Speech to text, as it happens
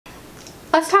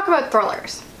Let's talk about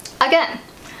thrillers. Again,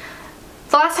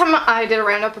 the last time I did a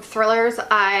roundup of thrillers,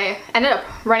 I ended up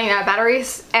running out of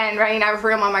batteries and running out of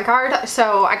room on my card,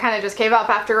 so I kind of just gave up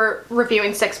after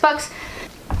reviewing 6 books.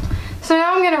 So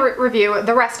now I'm going to review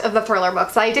the rest of the thriller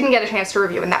books that I didn't get a chance to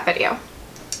review in that video.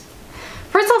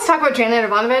 First, let's talk about Janet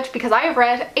Evanovich, because I have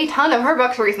read a ton of her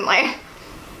books recently.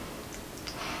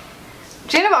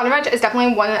 Janet Evanovich is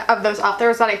definitely one of those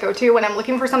authors that I go to when I'm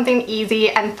looking for something easy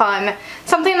and fun,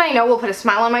 something that I know will put a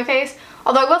smile on my face.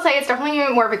 Although I will say it's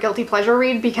definitely more of a guilty pleasure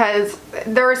read, because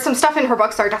there is some stuff in her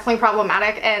books that are definitely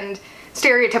problematic and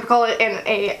stereotypical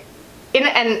in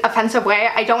an offensive way.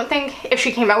 I don't think if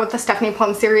she came out with the Stephanie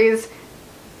Plum series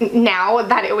now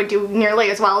that it would do nearly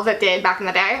as well as it did back in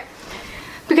the day,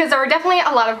 because there are definitely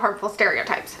a lot of harmful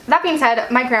stereotypes. That being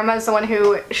said, my grandma is the one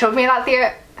who showed me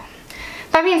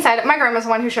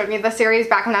the series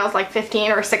back when I was like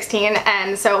 15 or 16,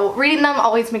 and so reading them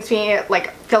always makes me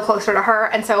like feel closer to her,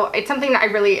 and so it's something that I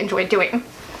really enjoyed doing.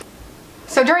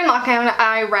 So during lockdown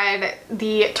I read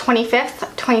the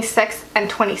 25th, 26th, and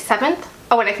 27th.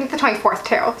 Oh, and I think the 24th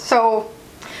too. So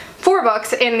 4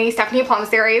 books in the Stephanie Plum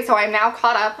series, so I'm now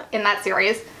caught up in that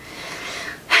series.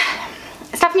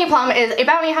 Stephanie Plum is a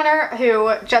bounty hunter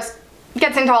who just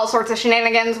gets into all sorts of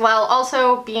shenanigans while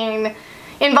also being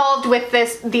involved with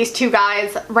these 2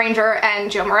 guys, Ranger and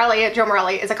Joe Morelli. Joe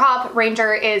Morelli is a cop,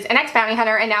 Ranger is an ex-bounty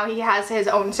hunter, and now he has his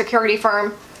own security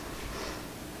firm.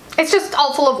 It's just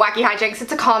all full of wacky hijinks.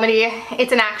 It's a comedy,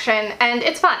 it's an action, and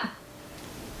it's fun.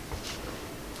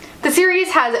 The series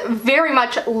has very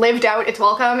much lived out its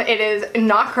welcome. It is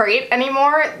not great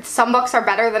anymore. Some books are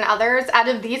better than others. Out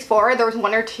of these 4, there was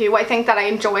 1 or 2 I think that I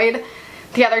enjoyed.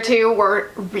 The other 2 were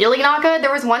really not good.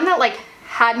 There was one that like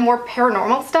had more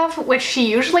paranormal stuff, which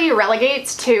she usually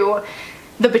relegates to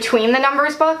the Between the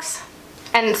Numbers books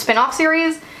and spin-off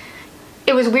series.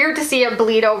 It was weird to see it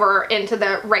bleed over into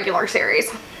the regular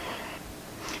series.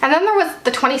 And then there was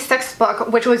the 26th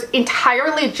book, which was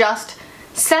entirely just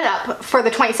set up for the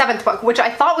 27th book, which I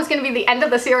thought was going to be the end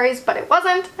of the series, but it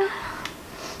wasn't.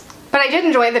 But I did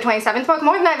enjoy the 27th book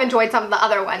more than I've enjoyed some of the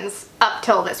other ones up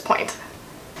till this point.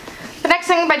 The next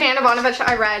thing by Janet Evanovich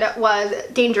I read was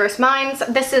Dangerous Minds.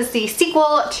 This is the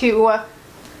sequel to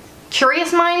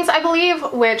Curious Minds, I believe,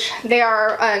 which they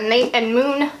are a Nate and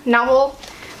Moon novel.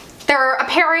 They're a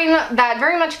pairing that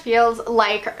very much feels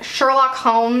like Sherlock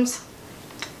Holmes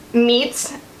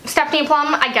meets Stephanie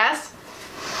Plum, I guess.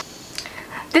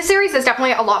 This series is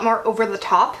definitely a lot more over the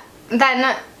top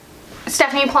than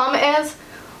Stephanie Plum is,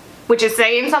 which is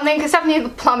saying something, because Stephanie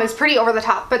Plum is pretty over the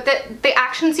top, but the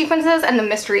action sequences and the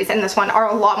mysteries in this one are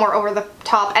a lot more over the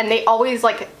top, and they always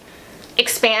like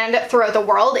expand throughout the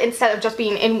world instead of just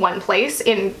being in one place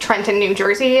in Trenton, New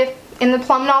Jersey in the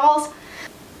Plum novels.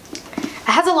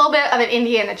 It has a little bit of an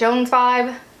Indiana Jones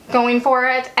vibe going for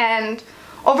it, and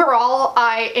overall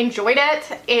I enjoyed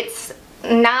it. It's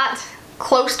not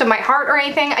close to my heart or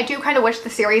anything. I do kind of wish the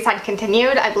series had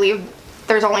continued. I believe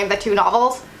there's only the 2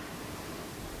 novels.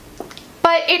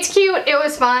 But it's cute, it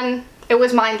was fun, it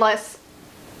was mindless.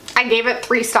 I gave it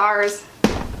 3 stars.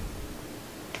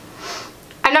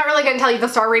 I'm not really going to tell you the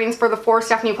star ratings for the 4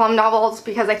 Stephanie Plum novels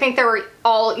because I think they were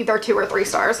all either 2 or 3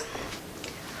 stars.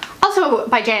 Also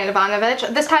by Janet Evanovich,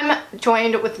 this time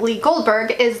joined with Lee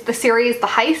Goldberg, is the series The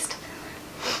Heist.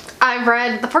 I've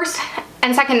read the first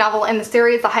and second novel in the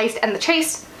series, The Heist and the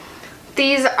Chase.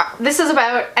 This is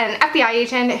about an FBI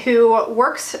agent who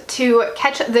works to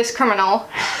catch this criminal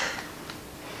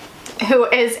who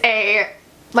is a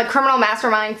like criminal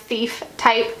mastermind thief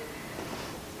type,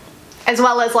 as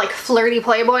well as like flirty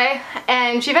playboy,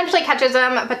 and she eventually catches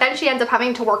him, but then she ends up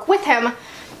having to work with him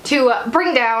to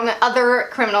bring down other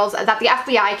criminals that the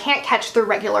FBI can't catch through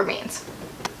regular means.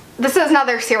 This is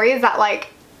another series that, like,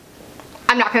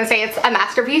 I'm not going to say it's a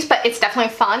masterpiece, but it's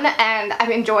definitely fun, and I've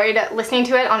enjoyed listening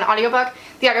to it on audiobook.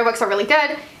 The audiobooks are really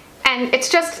good, and it's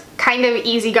just kind of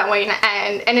easygoing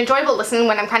and an enjoyable listen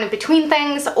when I'm kind of between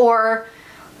things, or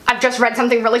I've just read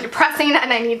something really depressing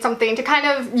and I need something to kind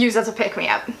of use as a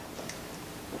pick-me-up.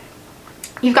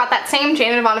 You've got that same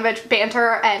Janet Evanovich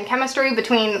banter and chemistry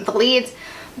between the leads,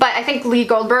 but I think Lee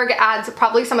Goldberg adds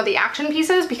probably some of the action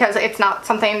pieces because it's not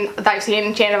something that I've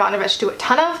seen Janet Evanovich do a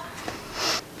ton of.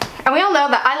 And we all know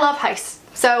that I love heists,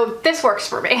 so this works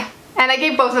for me. And I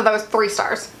gave both of those 3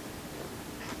 stars.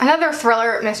 Another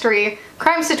thriller, mystery,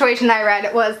 crime situation that I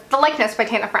read was The Likeness by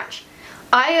Tana French.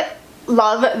 I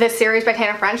love this series by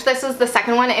Tana French. This is the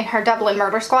second one in her Dublin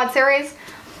Murder Squad series.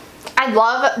 I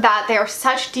love that they are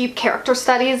such deep character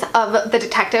studies of the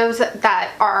detectives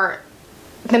that are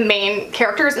the main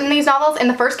characters in these novels. In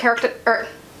the first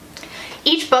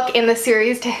each book in the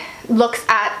series looks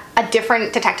at a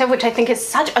different detective, which I think is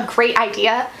such a great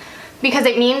idea because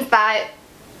it means that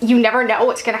you never know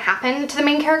what's going to happen to the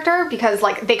main character because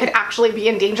like they could actually be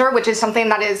in danger, which is something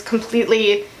that is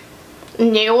completely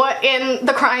new in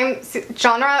the crime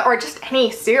genre or just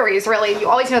any series really. You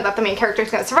always know that the main character is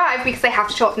going to survive because they have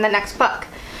to show up in the next book.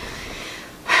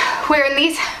 Where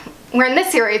in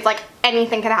this series, like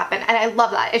anything can happen, and I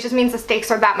love that. It just means the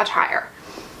stakes are that much higher.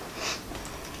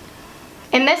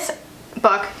 In this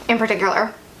book in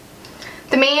particular,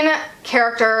 the main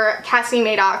character, Cassie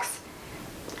Maddox,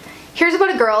 hears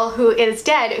about a girl who is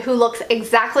dead who looks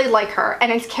exactly like her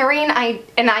and is carrying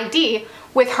an ID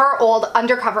with her old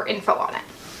undercover info on it.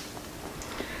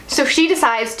 So she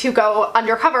decides to go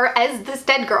undercover as this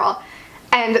dead girl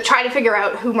and try to figure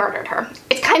out who murdered her.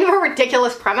 It's kind of a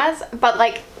ridiculous premise, but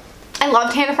like, I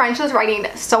love Tana French's writing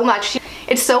so much.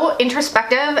 It's so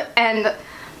introspective, and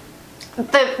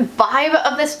the vibe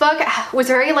of this book was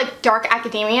very like dark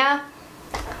academia,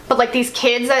 but like these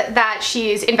kids that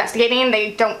she's investigating,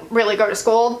 they don't really go to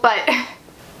school, but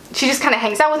she just kind of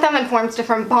hangs out with them and forms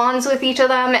different bonds with each of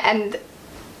them, and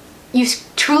you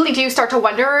truly do start to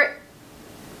wonder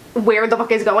where the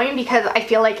book is going because I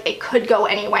feel like it could go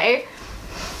any way.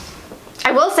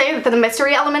 I will say that the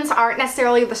mystery elements aren't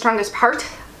necessarily the strongest part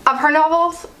of her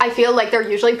novels. I feel like they're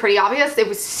usually pretty obvious. It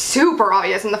was super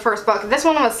obvious in the first book. This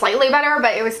one was slightly better,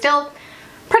 but it was still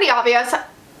pretty obvious.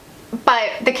 But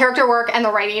the character work and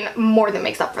the writing more than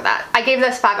makes up for that. I gave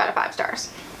this 5 out of 5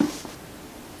 stars.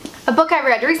 A book I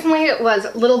read recently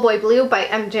was Little Boy Blue by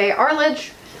M.J.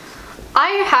 Arlidge. I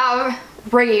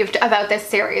have raved about this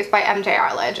series by M.J.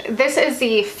 Arlidge. This is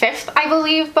the 5th, I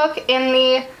believe, book in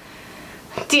the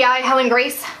D.I. Helen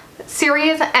Grace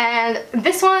series, and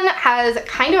this one has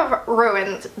kind of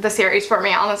ruined the series for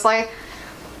me, honestly.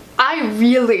 I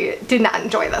really did not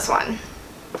enjoy this one.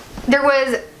 There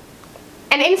was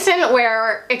an instant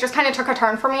where it just kind of took a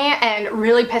turn for me and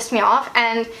really pissed me off,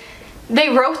 and they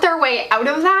wrote their way out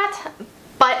of that,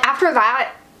 but after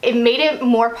that, it made it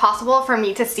more possible for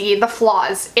me to see the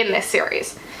flaws in this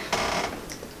series.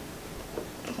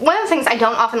 One of the things I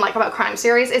don't often like about crime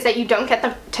series is that you don't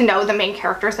get to know the main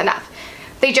characters enough.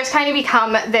 They just kind of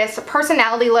become this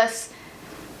personality-less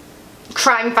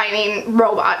crime-fighting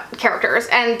robot characters,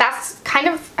 and that's kind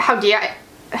of how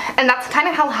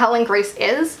how Helen Grace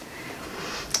is.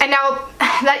 And now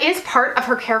that is part of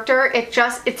her character.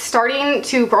 It's starting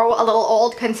to grow a little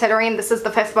old considering this is the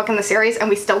 5th book in the series and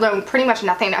we still know pretty much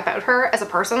nothing about her as a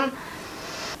person.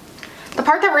 The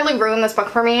part that really ruined this book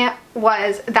for me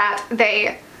was that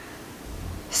they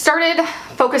started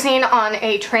focusing on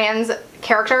a trans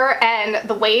character, and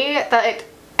the way that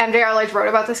M.J. Arlidge wrote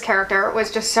about this character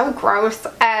was just so gross,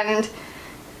 and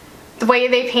the way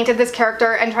they painted this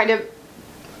character and tried to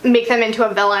make them into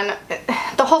a villain,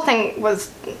 the whole thing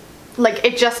was like,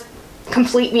 it just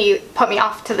completely put me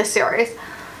off to this series.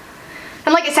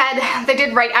 And like I said, they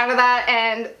did write out of that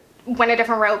and went a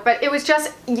different route, but it was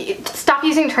just, stop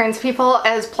using trans people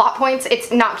as plot points.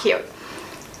 It's not cute.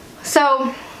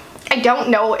 So I don't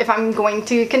know if I'm going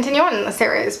to continue on in the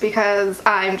series because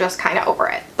I'm just kind of over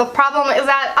it. The problem is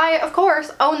that I, of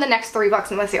course, own the next 3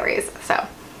 books in the series, so.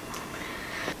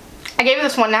 I gave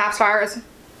this 1.5 stars.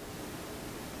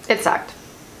 It sucked.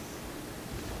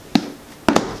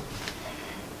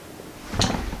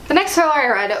 The next thriller I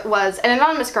read was An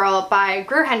Anonymous Girl by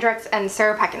Greer, Hendricks, and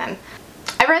Sarah Pekkenen.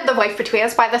 I read The Wife Between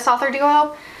Us by this author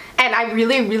duo, and I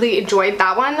really enjoyed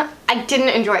that one. I didn't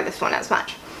enjoy this one as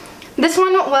much. This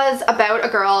one was about a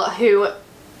girl who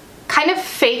kind of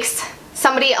fakes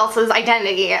somebody else's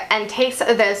identity and takes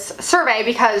this survey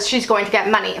because she's going to get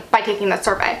money by taking the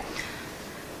survey.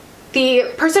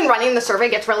 The person running the survey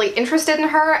gets really interested in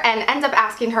her and ends up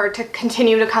asking her to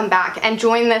continue to come back and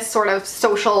join this sort of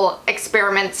social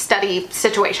experiment study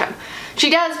situation. She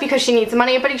does because she needs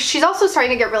money, but she's also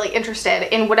starting to get really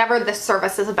interested in whatever this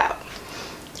service is about.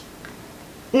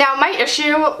 Now, my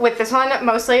issue with this one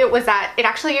mostly was that it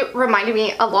actually reminded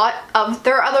me a lot of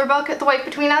their other book, The Wife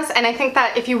Between Us, and I think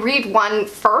that if you read one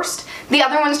first, the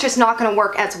other one's just not going to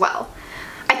work as well.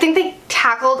 I think they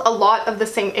tackled a lot of the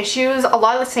same issues, a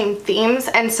lot of the same themes,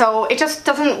 and so it just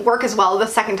doesn't work as well the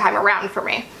second time around for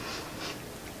me.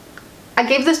 I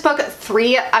gave this book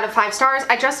 3 out of 5 stars.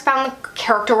 I just found the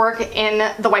character work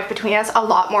in The Wife Between Us a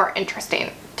lot more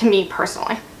interesting to me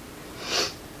personally.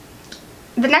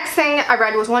 The next thing I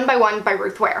read was One by One by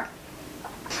Ruth Ware.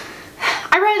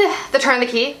 I read The Turn of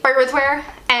the Key by Ruth Ware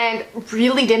and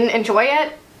really didn't enjoy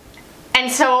it,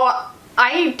 and so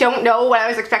I don't know what I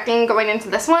was expecting going into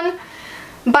this one,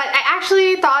 but I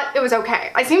actually thought it was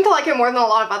okay. I seem to like it more than a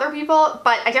lot of other people,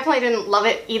 but I definitely didn't love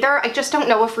it either. I just don't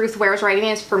know if Ruth Ware's writing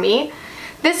is for me.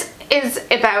 This is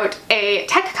about a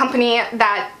tech company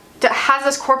that has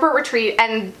this corporate retreat,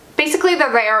 and basically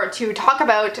they're there to talk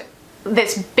about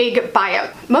this big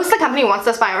buyout. Most of the company wants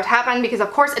this buyout to happen because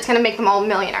of course it's going to make them all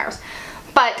millionaires.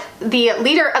 But the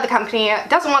leader of the company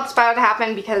doesn't want this buyout to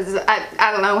happen because,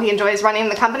 I don't know, he enjoys running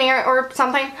the company or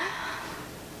something.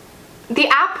 The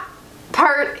app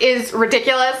part is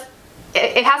ridiculous.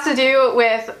 It has to do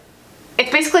with,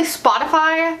 it's basically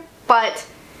Spotify, but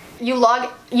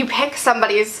you pick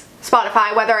somebody's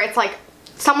Spotify, whether it's like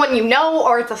someone you know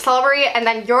or it's a celebrity, and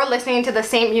then you're listening to the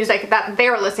same music that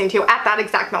they're listening to at that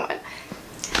exact moment.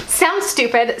 Sounds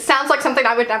stupid, sounds like something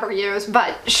I would never use,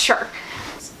 but sure.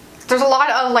 There's a lot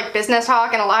of like business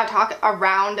talk and a lot of talk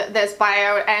around this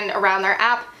buyout and around their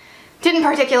app. Didn't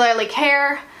particularly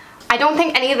care. I don't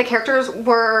think any of the characters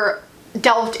were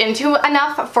delved into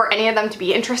enough for any of them to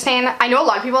be interesting. I know a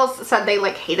lot of people said they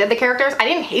like hated the characters. I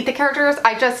didn't hate the characters,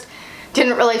 I just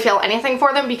didn't really feel anything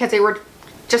for them because they were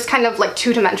just kind of like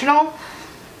two-dimensional.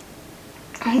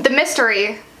 The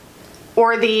mystery,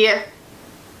 or the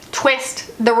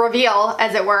twist, the reveal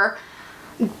as it were,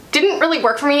 didn't really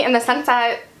work for me in the sense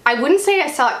that I wouldn't say I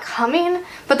saw it coming,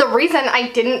 but the reason I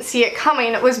didn't see it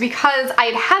coming was because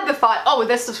I'd had the thought, oh,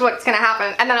 this is what's gonna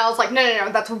happen, and then I was like, no,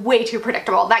 that's way too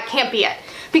predictable, that can't be it.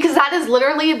 Because that is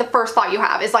literally the first thought you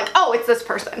have, is like, oh, it's this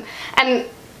person.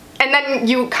 And then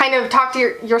you kind of talk to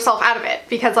yourself out of it,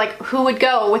 because like, who would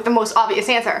go with the most obvious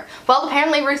answer? Well,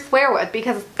 apparently Ruth Ware would,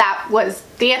 because that was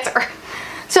the answer.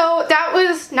 So that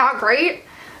was not great.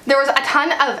 There was a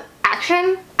ton of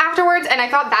action afterwards, and I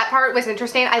thought that part was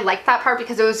interesting. I liked that part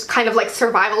because it was kind of like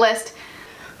survivalist.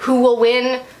 Who will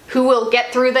win? Who will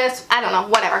get through this? I don't know,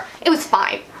 whatever. It was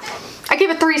fine. I gave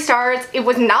it 3 stars. It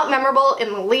was not memorable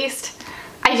in the least.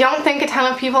 I don't think a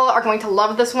ton of people are going to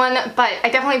love this one, but I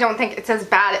definitely don't think it's as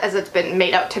bad as it's been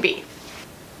made out to be.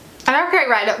 Another book I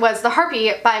read was The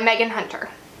Harpy by Megan Hunter.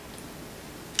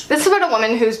 This is about a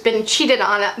woman who's been cheated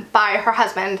on by her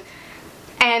husband,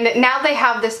 and now they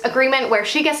have this agreement where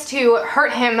she gets to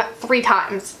hurt him 3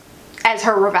 times as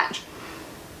her revenge.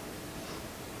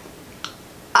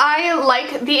 I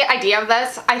like the idea of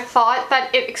this. I thought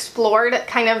that it explored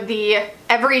kind of the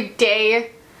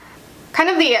everyday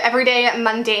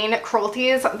mundane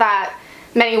cruelties that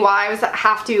many wives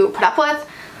have to put up with.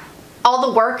 All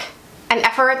the work and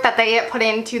effort that they put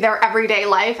into their everyday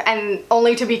life, and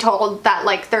only to be told that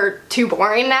like they're too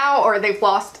boring now or they've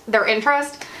lost their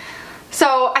interest.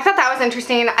 So I thought that was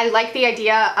interesting. I like the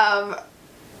idea of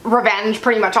revenge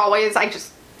pretty much always. I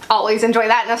just always enjoy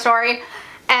that in a story.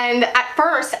 And at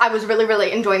first I was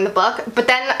really enjoying the book, but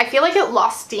then I feel like it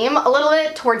lost steam a little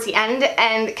bit towards the end,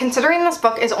 and considering this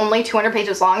book is only 200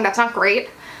 pages long, that's not great.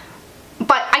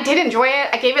 But I did enjoy it.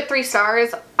 I gave it 3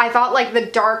 stars. I thought like the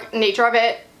dark nature of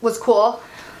it was cool.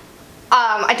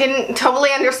 I didn't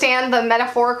totally understand the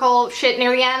metaphorical shit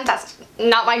near the end. That's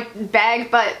not my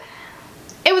bag, but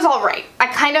it was alright. I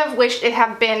kind of wished it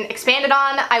had been expanded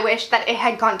on. I wish that it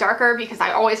had gone darker, because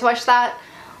I always wish that.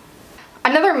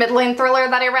 Another middling thriller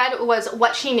that I read was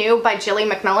What She Knew by Gilly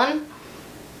Macmillen.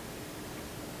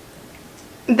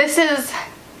 This is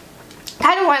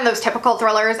kind of one of those typical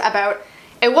thrillers about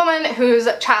a woman whose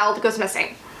child goes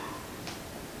missing.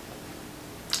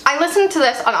 I listened to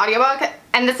this on audiobook,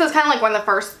 and this is kind of like one of the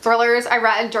first thrillers I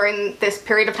read during this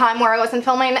period of time where I wasn't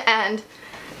filming, and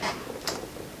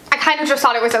I kind of just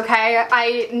thought it was okay.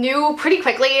 I knew pretty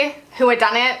quickly who had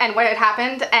done it and what had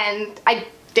happened, and I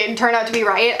did turn out to be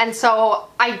right, and so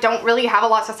I don't really have a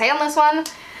lot to say on this one,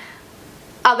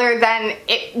 other than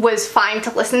it was fine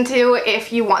to listen to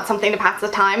if you want something to pass the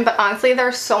time. But honestly, there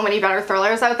are so many better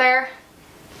thrillers out there.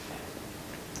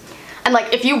 And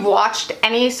like, if you've watched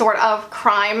any sort of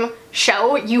crime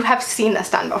show, you have seen this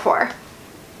done before.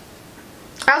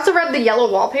 I also read The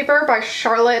Yellow Wallpaper by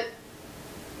Charlotte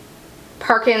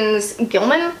Perkins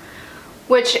Gilman,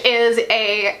 which is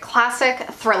a classic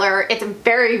thriller. It's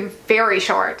very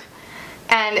short,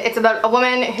 and it's about a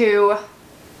woman who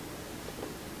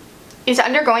is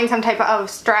undergoing some type of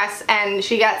stress, and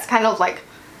she gets kind of like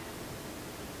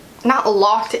not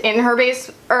locked in her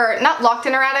base, or not locked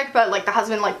in her attic, but like the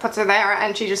husband like puts her there,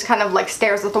 and she just kind of like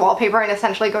stares at the wallpaper and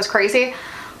essentially goes crazy.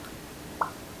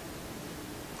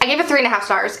 I gave it 3.5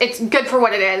 stars. It's good for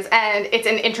what it is, and it's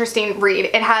an interesting read.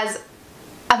 It has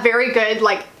a very good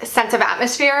like sense of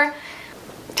atmosphere,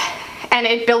 and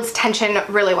it builds tension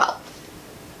really well.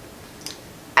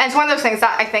 And it's one of those things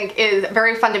that I think is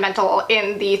very fundamental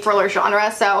in the thriller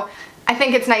genre, so I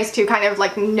think it's nice to kind of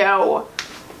like know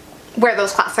where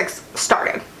those classics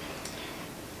started.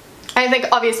 And I think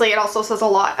obviously it also says a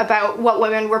lot about what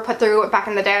women were put through back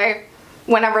in the day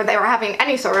whenever they were having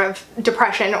any sort of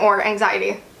depression or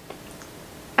anxiety.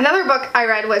 Another book I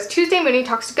read was Tuesday, Mooney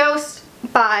Talks to Ghosts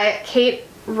by Kate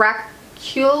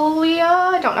Racculia.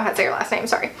 I don't know how to say her last name,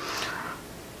 sorry.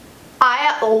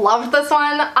 I loved this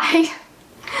one. I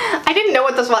didn't know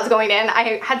what this was going in.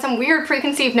 I had some weird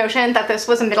preconceived notion that this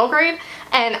was a middle grade,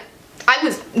 and I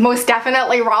was most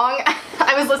definitely wrong.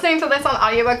 I was listening to this on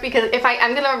audiobook because if I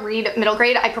am gonna read middle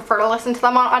grade, I prefer to listen to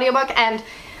them on audiobook, and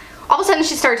all of a sudden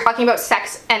she started talking about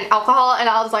sex and alcohol, and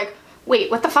I was like, wait,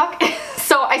 what the fuck?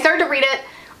 So I started to read it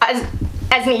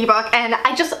as an ebook, and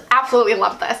I just absolutely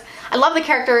loved this. I love the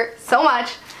character so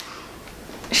much.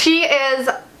 She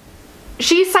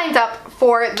signs up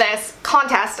for this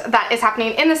contest that is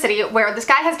happening in the city where this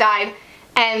guy has died,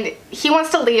 and he wants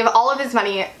to leave all of his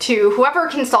money to whoever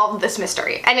can solve this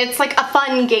mystery. And it's like a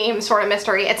fun game sort of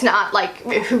mystery. It's not like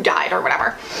who died or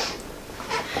whatever.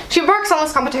 She embarks on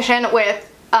this competition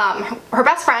with her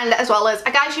best friend, as well as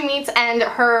a guy she meets and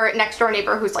her next door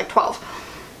neighbor who's like 12.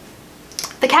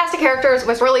 The cast of characters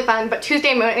was really fun, but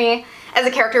Tuesday Mooney as a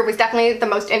character was definitely the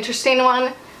most interesting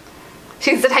one.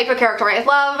 She's the type of character I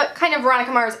love, kind of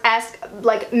Veronica Mars-esque,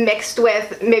 like mixed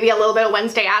with maybe a little bit of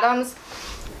Wednesday Addams.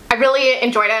 I really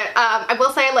enjoyed it. I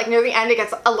will say, like, near the end it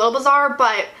gets a little bizarre,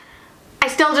 but I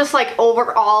still just, like,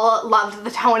 overall loved the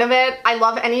tone of it. I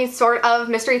love any sort of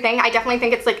mystery thing. I definitely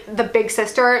think it's like the big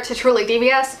sister to Truly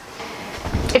Devious.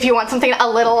 If you want something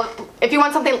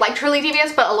like Truly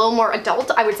Devious but a little more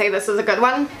adult, I would say this is a good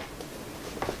one.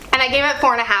 And I gave it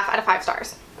 4.5 out of 5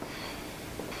 stars.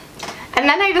 And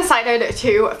then I decided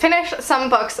to finish some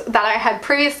books that I had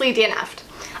previously DNF'd.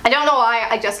 I don't know why,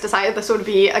 I just decided this would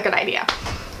be a good idea.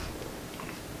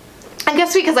 I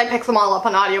guess because I picked them all up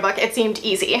on audiobook, it seemed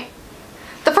easy.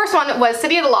 The first one was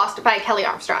City of the Lost by Kelley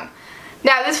Armstrong.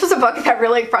 Now, this was a book that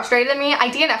really frustrated me. I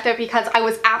DNF'd it because I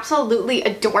was absolutely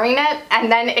adoring it,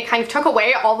 and then it kind of took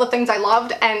away all the things I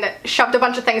loved and shoved a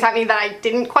bunch of things at me that I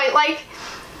didn't quite like.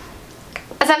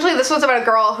 Essentially, this was about a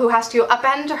girl who has to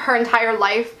upend her entire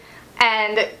life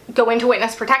and go into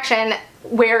witness protection,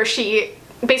 where she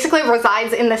basically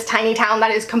resides in this tiny town that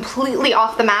is completely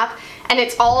off the map, and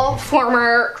it's all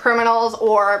former criminals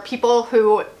or people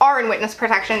who are in witness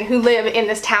protection who live in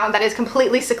this town that is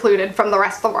completely secluded from the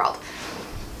rest of the world.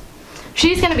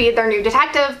 She's going to be their new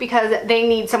detective because they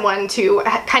need someone to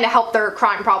kind of help their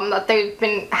crime problem that they've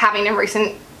been having in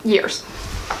recent years.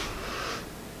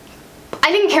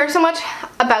 I didn't care so much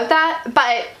about that,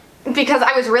 but because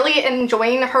I was really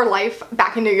enjoying her life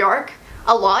back in New York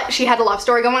a lot. She had a love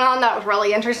story going on that I was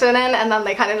really interested in, and then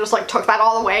they kind of just like took that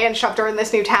all away and shoved her in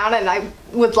this new town, and I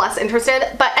was less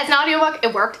interested. But as an audiobook,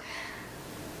 it worked.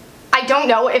 I don't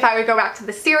know if I would go back to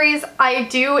the series. I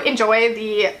do enjoy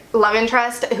the love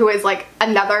interest, who is like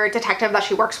another detective that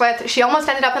she works with. She almost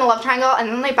ended up in a love triangle, and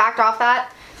then they backed off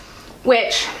that,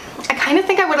 which I kind of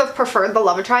think I would have preferred the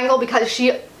love triangle because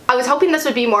I was hoping this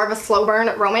would be more of a slow burn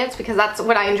romance because that's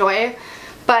what I enjoy.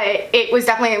 But it was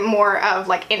definitely more of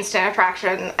like instant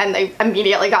attraction, and they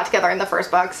immediately got together in the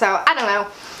first book, so I don't know.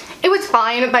 It was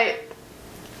fine, but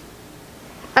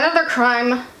another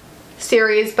crime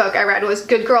series book I read was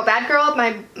Good Girl, Bad Girl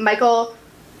by Michael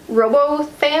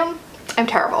Robotham. I'm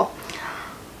terrible.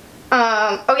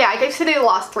 Oh yeah, I gave City of the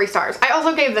Lost 3 stars. I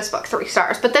also gave this book 3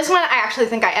 stars, but this one I actually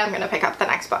think I am going to pick up the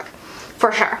next book,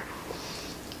 for sure.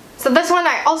 So this one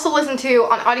I also listened to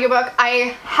on audiobook.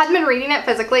 I had been reading it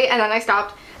physically, and then I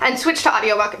stopped and switched to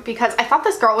audiobook because I thought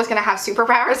this girl was going to have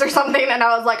superpowers or something, and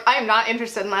I was like, I'm not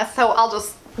interested in this, so I'll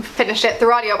just finish it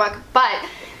through audiobook. But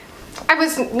I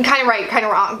was kind of right, kind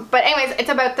of wrong. But anyways, it's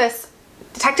about this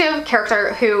detective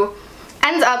character who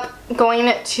ends up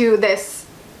going to this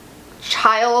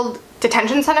child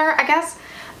detention center, I guess,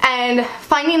 and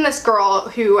finding this girl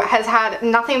who has had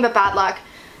nothing but bad luck.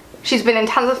 She's been in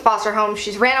tons of foster homes,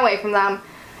 she's ran away from them,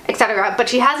 etc. But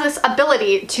she has this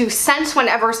ability to sense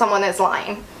whenever someone is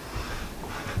lying.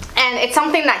 And it's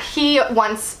something that he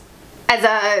wants as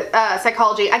a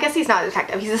psychology, I guess he's not a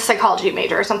detective, he's a psychology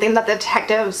major, or something that the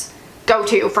detectives go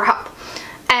to for help.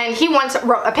 And he once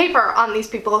wrote a paper on these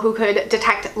people who could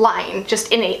detect lying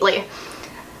just innately.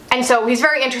 And so he's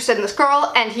very interested in this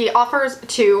girl, and he offers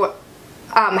to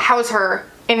house her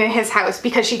in his house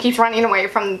because she keeps running away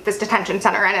from this detention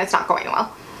center and it's not going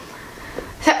well.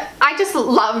 So I just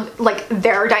love like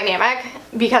their dynamic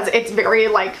because it's very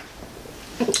like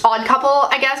odd couple,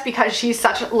 I guess, because she's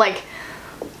such like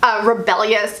a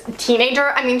rebellious teenager.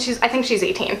 I mean, I think she's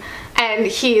 18, and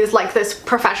he's like this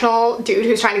professional dude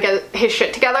who's trying to get his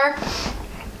shit together.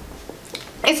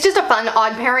 It's just a fun,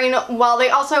 odd pairing while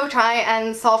they also try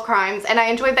and solve crimes, and I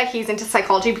enjoyed that he's into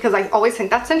psychology because I always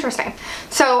think that's interesting.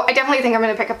 So I definitely think I'm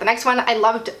going to pick up the next one. I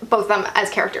loved both of them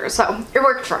as characters, so it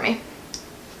worked for me.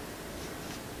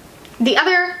 The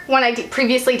other one I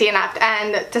previously DNF'd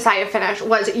and decided to finish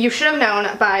was You Should Have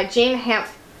Known by Jean Hanff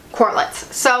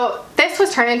Korelitz. So this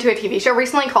was turned into a TV show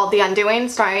recently called The Undoing,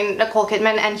 starring Nicole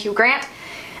Kidman and Hugh Grant.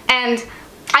 And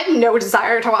I have no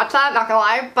desire to watch that, not gonna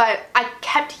lie, but I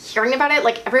kept hearing about it,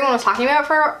 like everyone was talking about it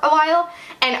for a while,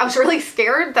 and I was really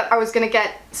scared that I was gonna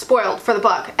get spoiled for the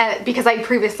book, and because I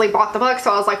previously bought the book,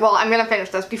 so I was like, well, I'm gonna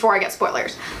finish this before I get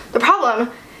spoilers. The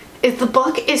problem is the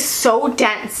book is so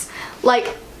dense.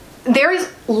 Like, there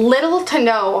is little to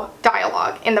no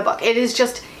dialogue in the book. It is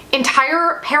just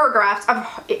entire paragraphs of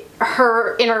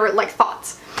her inner, like,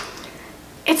 thoughts.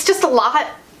 It's just a lot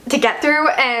to get through,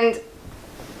 and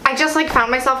I just like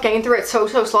found myself getting through it so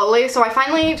slowly, so I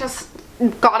finally just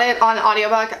got it on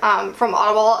audiobook from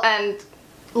Audible and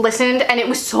listened, and it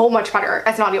was so much better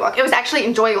as an audiobook. It was actually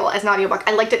enjoyable as an audiobook.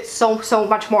 I liked it so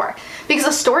much more because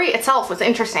the story itself was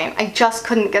interesting. I just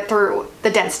couldn't get through the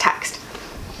dense text.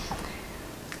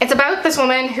 It's about this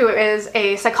woman who is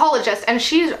a psychologist, and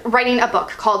she's writing a book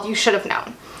called You Should Have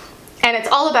Known. And it's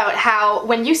all about how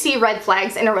when you see red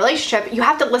flags in a relationship, you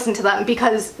have to listen to them,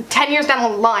 because 10 years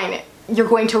down the line, you're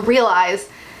going to realize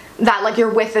that, like,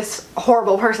 you're with this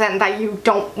horrible person that you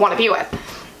don't want to be with.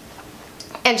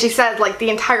 And she says, like,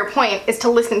 the entire point is to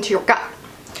listen to your gut,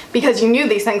 because you knew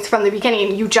these things from the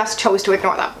beginning, you just chose to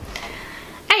ignore them.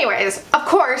 Anyways, of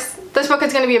course, this book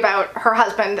is going to be about her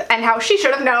husband and how she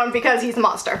should have known because he's a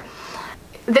monster.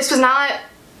 This was not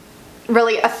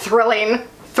really a thrilling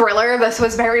thriller. This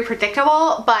was very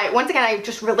predictable, but once again, I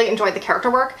just really enjoyed the character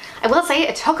work. I will say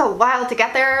it took a while to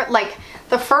get there. Like,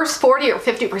 the first 40 or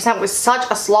 50% was such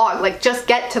a slog. Like, just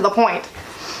get to the point.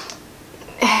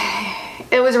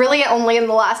 It was really only in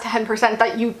the last 10%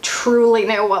 that you truly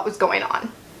knew what was going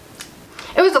on.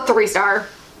 It was a 3-star.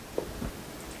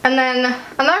 And then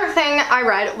another thing I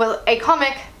read was a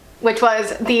comic, which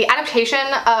was the adaptation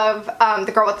of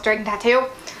The Girl with the Dragon Tattoo.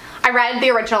 I read the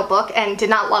original book and did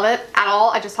not love it at all.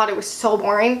 I just thought it was so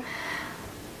boring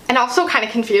and also kind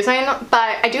of confusing,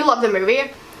 but I do love the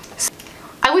movie.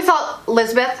 I always thought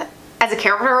Lisbeth as a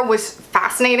character was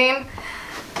fascinating,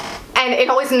 and it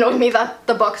always annoyed me that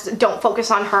the books don't focus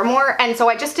on her more, and so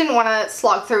I just didn't want to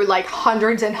slog through like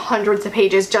hundreds and hundreds of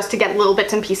pages just to get little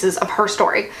bits and pieces of her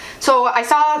story. So I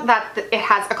saw that it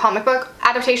has a comic book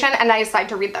adaptation, and I decided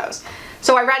to read those.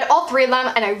 So I read all 3 of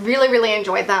them, and I really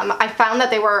enjoyed them. I found that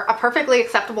they were a perfectly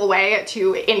acceptable way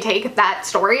to intake that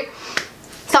story.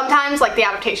 Sometimes, like, the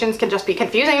adaptations can just be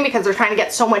confusing because they're trying to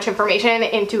get so much information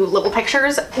into little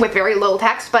pictures with very little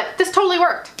text, but this totally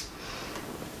worked.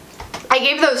 I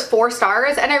gave those 4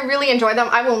 stars, and I really enjoyed them.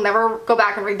 I will never go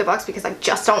back and read the books because I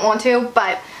just don't want to,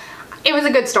 but it was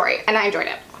a good story, and I enjoyed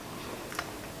it.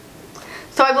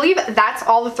 So I believe that's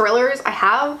all the thrillers I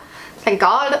have. Thank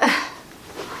God.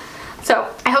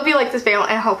 So I hope you liked this video,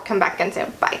 and I hope to come back again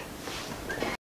soon. Bye.